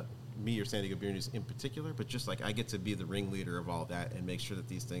just about me or San Diego Beer News in particular, but just like I get to be the ringleader of all that and make sure that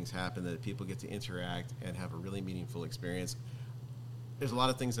these things happen, that people get to interact and have a really meaningful experience. There's a lot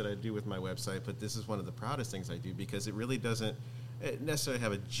of things that I do with my website, but this is one of the proudest things I do because it really doesn't necessarily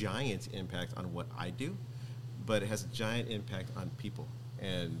have a giant impact on what I do, but it has a giant impact on people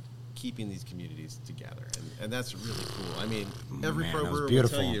and keeping these communities together, and that's really cool. I mean, every Man, pro that was brewer will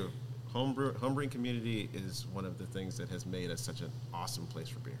beautiful. tell you, homebrewing community is one of the things that has made us such an awesome place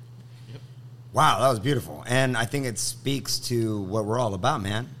for beer. Wow, that was beautiful. And I think it speaks to what we're all about,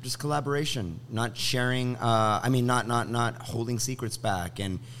 man. Just collaboration, not sharing, not holding secrets back.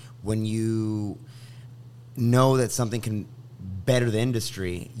 And when you know that something can better the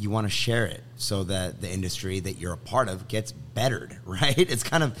industry, you want to share it so that the industry that you're a part of gets bettered, right? It's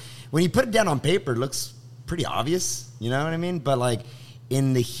kind of, when you put it down on paper, it looks pretty obvious, you know what I mean? But like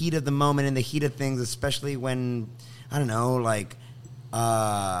in the heat of the moment, in the heat of things, especially when, I don't know, like,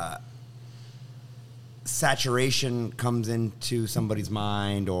 saturation comes into somebody's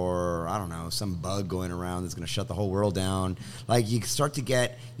mind, or I don't know, some bug going around that's going to shut the whole world down. Like you start to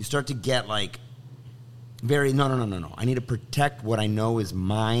get like very, no. I need to protect what I know is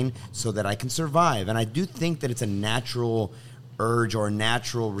mine so that I can survive. And I do think that it's a natural urge or a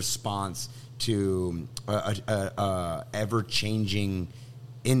natural response to a ever-changing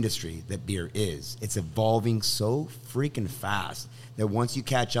industry that beer is. It's evolving so freaking fast that once you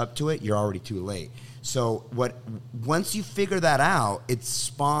catch up to it, you're already too late. So once you figure that out, it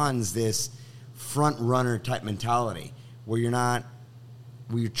spawns this front runner type mentality where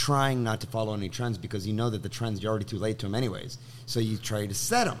you're trying not to follow any trends because you know that the trends, you're already too late to them anyways. So you try to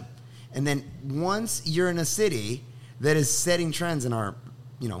set them. And then once you're in a city that is setting trends in our,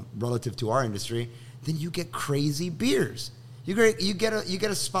 relative to our industry, then you get crazy beers. You get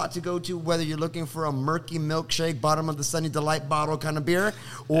a spot to go to, whether you're looking for a murky milkshake, bottom of the Sunny Delight bottle kind of beer,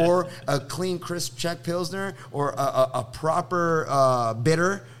 or a clean, crisp Czech Pilsner, or a proper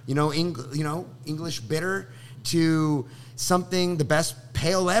bitter, English bitter, to something, the best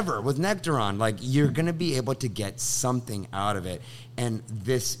pale ever with Nectaron. Like, you're going to be able to get something out of it. And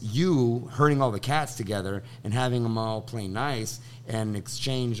you herding all the cats together and having them all play nice and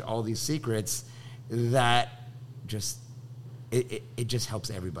exchange all these secrets, that just... It just helps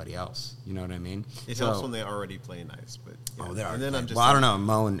everybody else. You know what I mean? It helps when they already play nice, but yeah. Oh, they are. And then I'm just I don't know.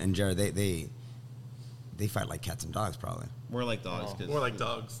 Mo and Jared, they fight like cats and dogs, probably. more like dogs. More like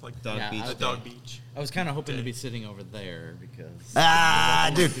dogs, like Dog beach. a dog beach. I was kind of hoping to be sitting over there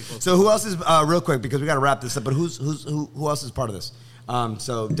because. Dude. So who else is real quick, because we got to wrap this up? But who else is part of this?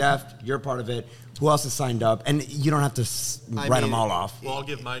 So Deft, you're part of it. Who else is signed up? And you don't have to write them all off. Well, I'll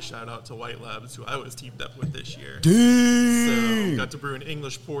give my shout out to White Labs, who I was teamed up with this year. Dang. So got to brew an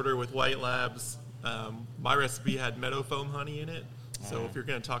English porter with White Labs. My recipe had meadow foam honey in it. So if you're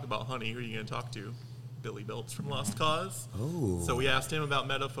going to talk about honey, who are you going to talk to? Billy Biltz from Lost Cause. Oh. So we asked him about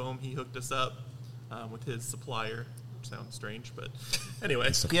meadow foam. He hooked us up with his supplier. Sounds strange, but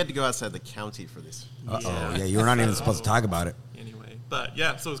anyway. He had to go outside the county for this. Uh-oh. Yeah, you were not even supposed to talk about it. Anyway, but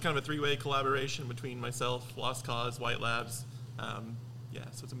yeah, so it was kind of a three-way collaboration between myself, Lost Cause, White Labs.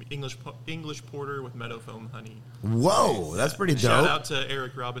 So it's an English porter with meadow foam honey. Whoa, that's pretty dope. Shout out to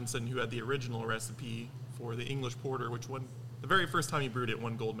Eric Robinson, who had the original recipe for the English porter, which won the very first time he brewed it,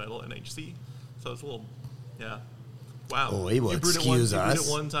 won gold medal at NHC. So it's a little, wow. Oh, he will you brewed excuse it us. You brewed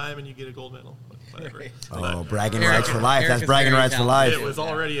it one time and you get a gold medal. Whatever. Oh, bragging Eric- rights for life. Eric That's is bragging very rights for life. It was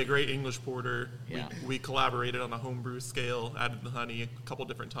already a great English porter. Yeah. We collaborated on a homebrew scale, added the honey a couple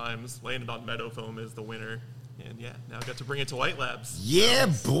different times, landed on meadow foam as the winner. And now I got to bring it to White Labs. Yeah,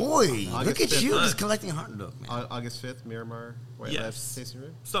 boy. August Look at 5th. you just collecting hard look, man. August 5th, Miramar, White Labs tasting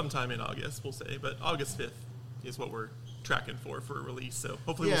room. Sometime in August, we'll say. But August 5th is what we're tracking for a release. So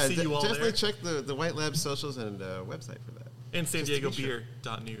hopefully we'll see you all definitely there. check the White Labs socials and website for that. And San Just to Diego be sure.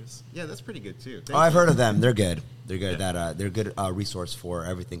 Beer.news. Yeah, that's pretty good too. Oh, I've heard of them. They're good. They're good. They're a good resource for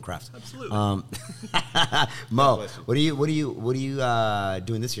everything craft. Absolutely. Mo, bless you. what are you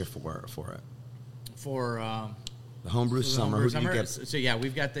doing this year for it? For The homebrew summer. Who do you get? So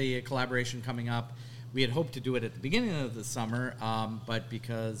we've got the collaboration coming up. We had hoped to do it at the beginning of the summer, but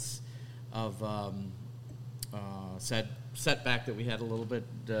because of said setback that we had a little bit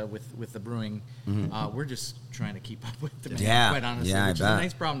with the brewing, we're just trying to keep up with demand. Yeah. Quite honestly, Yeah, I which is bet. a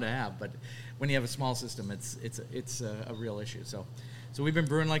nice problem to have. But when you have a small system, it's a real issue. So we've been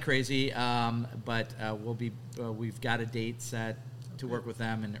brewing like crazy, but we've got a date set to work with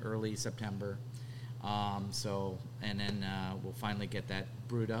them in early September. And then we'll finally get that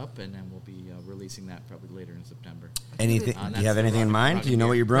brewed up, and then we'll be releasing that probably later in September. Anything? Do That's you have the anything in Rogan- mind? Rogan Do you know beer.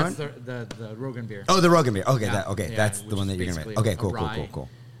 what you're brewing? That's the Rogan beer. Oh, the Rogan beer. Okay, Yeah. that's the which one that is you're gonna make. basically Okay, a cool. rye,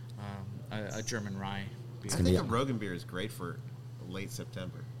 a German rye beer. I gonna think be- a Rogan beer is great for late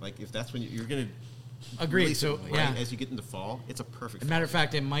September. Like if that's when you're going to Agreed. release So it right yeah. as you get into fall, it's a perfect. As a matter of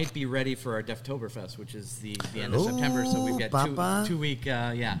fact, it might be ready for our Deftoberfest, which is the end of Ooh, September. So we've got Papa. 2 week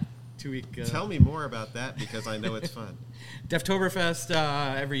 2-week. Tell me more about that because I know it's fun. Deftoberfest,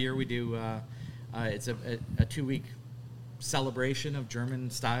 every year we do, it's a 2-week celebration of German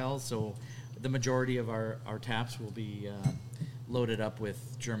styles. So the majority of our taps will be loaded up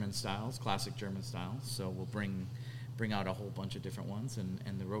with German styles, classic German styles. So we'll bring out a whole bunch of different ones,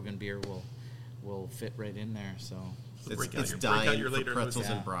 and the Rogan beer will fit right in there. So It's dying for pretzels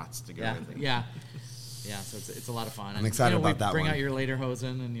and brats to go with it. Yeah. Yeah, so it's a lot of fun. I'm excited about that bring one. out your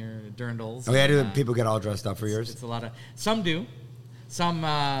Lederhosen and your Dirndls. Oh, yeah, do and, people get all dressed up for yours? It's a lot of... Some do. Some...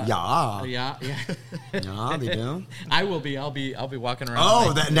 Yeah. Yeah. Yeah, they do. I will be. I'll be walking around.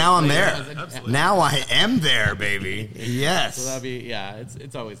 Oh, now I'm there. Absolutely. Now I am there, baby. Yes. So that'll be... Yeah,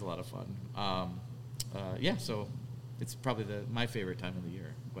 it's always a lot of fun. Yeah, so it's probably my favorite time of the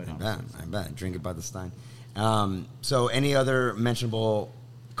year, quite honestly. I bet. Drink it by the stein. So any other mentionable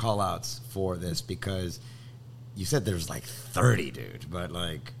call-outs for this? Because you said there's like 30, dude, but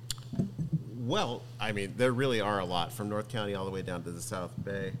like... Well, I mean, there really are a lot from North County all the way down to the South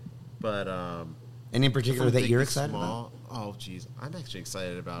Bay. But any in particular from that big you're to excited small, Oh, geez. I'm actually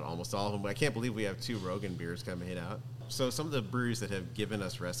excited about almost all of them. I can't believe we have 2 Rogan beers coming out. So some of the breweries that have given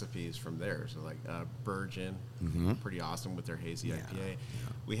us recipes from there, so like Virgin, pretty awesome with their hazy IPA. Yeah.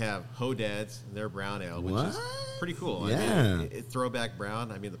 We have Hodad's, their brown ale, which is pretty cool. Yeah. I mean, throwback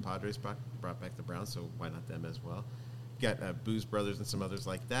brown. I mean, the Padres brought back the brown, so why not them as well? Got Booze Brothers and some others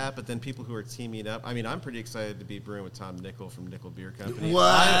like that, but then people who are teaming up. I mean, I'm pretty excited to be brewing with Tom Nickel from Nickel Beer Company. What?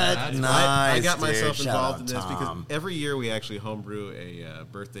 I got Dude. myself Shout involved out, in this because Tom. every year we actually homebrew a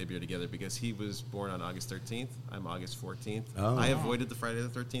birthday beer together because he was born on August 13th. I'm August 14th. Oh. I avoided the Friday the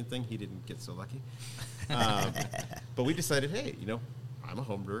 13th thing. He didn't get so lucky. But we decided, hey, I'm a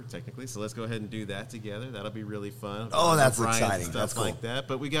home brewer technically, so let's go ahead and do that together. That'll be really fun. Oh, that's Brian's and exciting. Stuff That's cool. like that.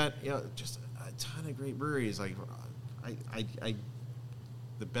 But we got just a ton of great breweries. Like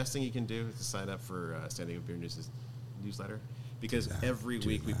the best thing you can do is to sign up for San Diego Beer News' newsletter because every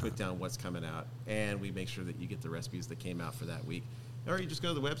week we put down what's coming out and we make sure that you get the recipes that came out for that week. Or you just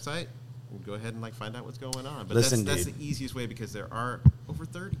go to the website and go ahead and find out what's going on. But Listen, that's dude. the easiest way because there are over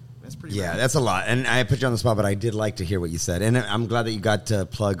 30. That's pretty Yeah, rad. that's a lot. And I put you on the spot, but I did like to hear what you said. And I'm glad that you got to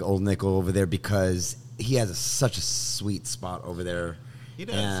plug Old Nickel over there because he has such a sweet spot over there. He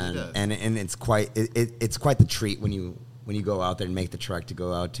does, And, he does. and it's quite it's quite the treat when you go out there and make the trek to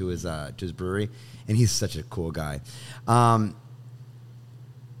go out to his brewery. And he's such a cool guy. San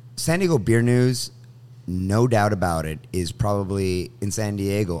Diego Beer News, no doubt about it, is probably in San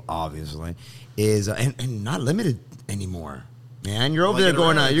Diego, obviously, is and not limited anymore. Man, you're over there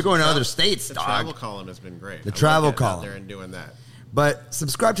going to other states, The dog. travel column has been great. The I love travel getting out column. there and doing that. But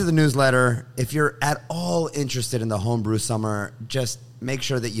subscribe to the newsletter. If you're at all interested in the homebrew summer, just make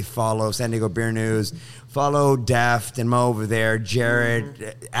sure that you follow San Diego Beer News. Follow Deft and Mo over there.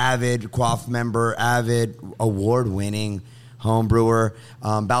 Jared, avid Quaff member, avid award-winning homebrewer.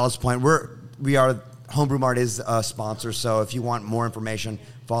 Ballast Point. We are Homebrew Mart is a sponsor, so if you want more information,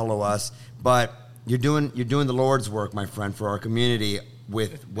 follow us. But you're doing the Lord's work, my friend, for our community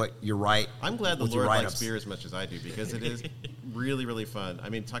with what you write. I'm glad the with your Lord likes write-ups. beer as much as I do because it is really, really fun. I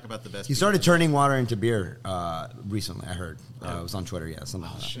mean, talk about the best. He started turning water into beer recently, I heard. It was on Twitter, yeah. Something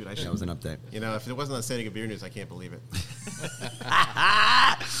like that. shoot, I That should- was an update. If it wasn't on San Diego Beer News, I can't believe it.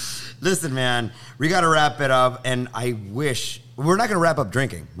 Listen, man, we got to wrap it up, and I wish... We're not going to wrap up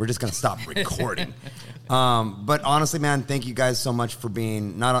drinking. We're just going to stop recording. But honestly, man, thank you guys so much for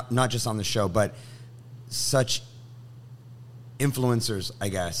being not just on the show, but such influencers, I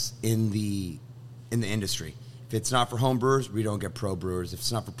guess, in the industry. If it's not for home brewers, we don't get pro brewers. If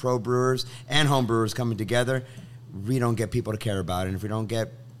it's not for pro brewers and home brewers coming together, we don't get people to care about it. And if we don't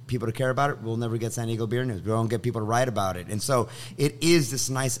get people to care about it, we'll never get San Diego Beer News. We don't get people to write about it. And so it is this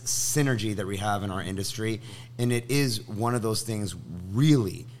nice synergy that we have in our industry. And it is one of those things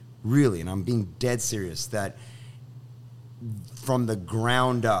really, really, and I'm being dead serious, that from the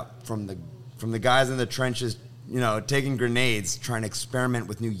ground up, from the guys in the trenches, taking grenades, trying to experiment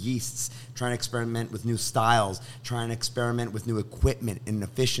with new yeasts, trying to experiment with new styles, trying to experiment with new equipment and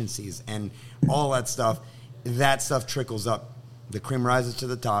efficiencies and all that stuff trickles up. The cream rises to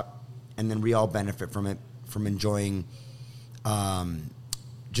the top, and then we all benefit from it, from enjoying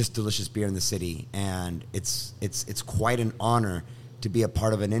just delicious beer in the city. And it's quite an honor to be a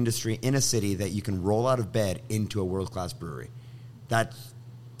part of an industry in a city that you can roll out of bed into a world-class brewery. That's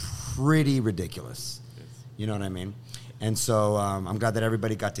pretty ridiculous. You know what I mean? And so I'm glad that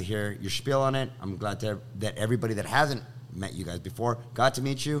everybody got to hear your spiel on it. I'm glad that everybody that hasn't met you guys before got to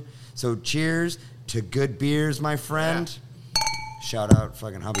meet you. So cheers to good beers, my friend. Yeah. Shout out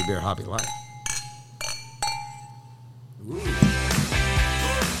fucking Hobby Beer, Hobby Life.